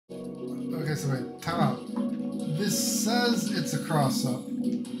Okay, so wait, time out. This says it's a cross-up,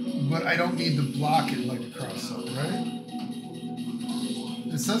 but I don't need to block it like a cross-up, right?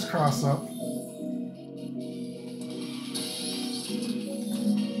 It says cross-up.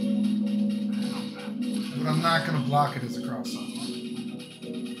 But I'm not going to block it as a cross-up.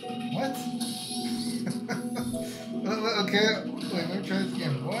 What? Okay, wait, let me try this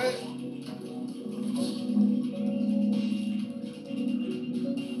again. What?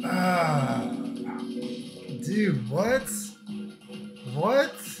 Dude, what?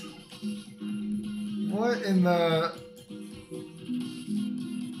 What? What in the...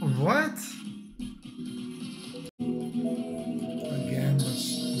 What? Again, let's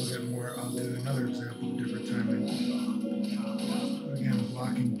look at more. I'll do another example of different timing. Again,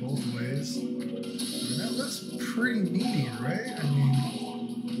 blocking both ways. That looks pretty meaty, right? I mean...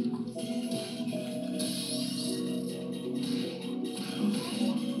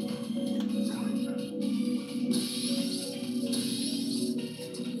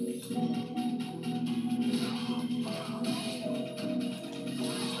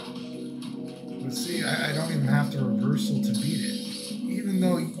 I don't even have to reversal to beat it. Even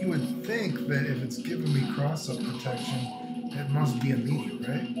though you would think that if it's giving me cross-up protection, it must be a meaty,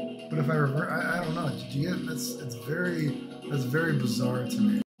 right? But if I reverse, I don't know. Did you get that's very bizarre to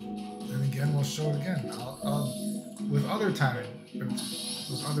me. And again, we'll show it again. I'll with other timing,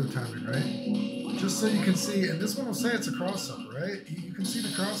 right? Just so you can see, and this one will say it's a cross-up, right? You can see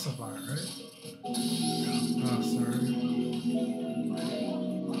the cross-up on it, right? Oh, sorry.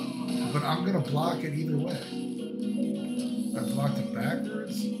 But I'm going to block it either way. I blocked it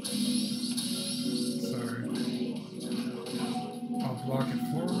backwards. Sorry. I'll block it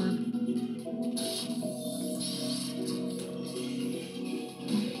forward.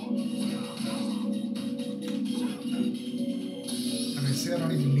 I mean, see, I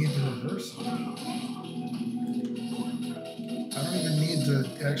don't even need the reversal. I don't even need to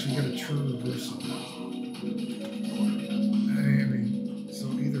actually get a true reversal.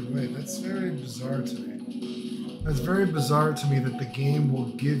 That's very bizarre to me. That's very bizarre to me that the game will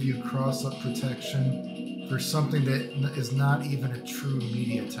give you cross-up protection for something that is not even a true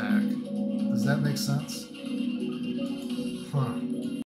meaty attack. Does that make sense? Huh.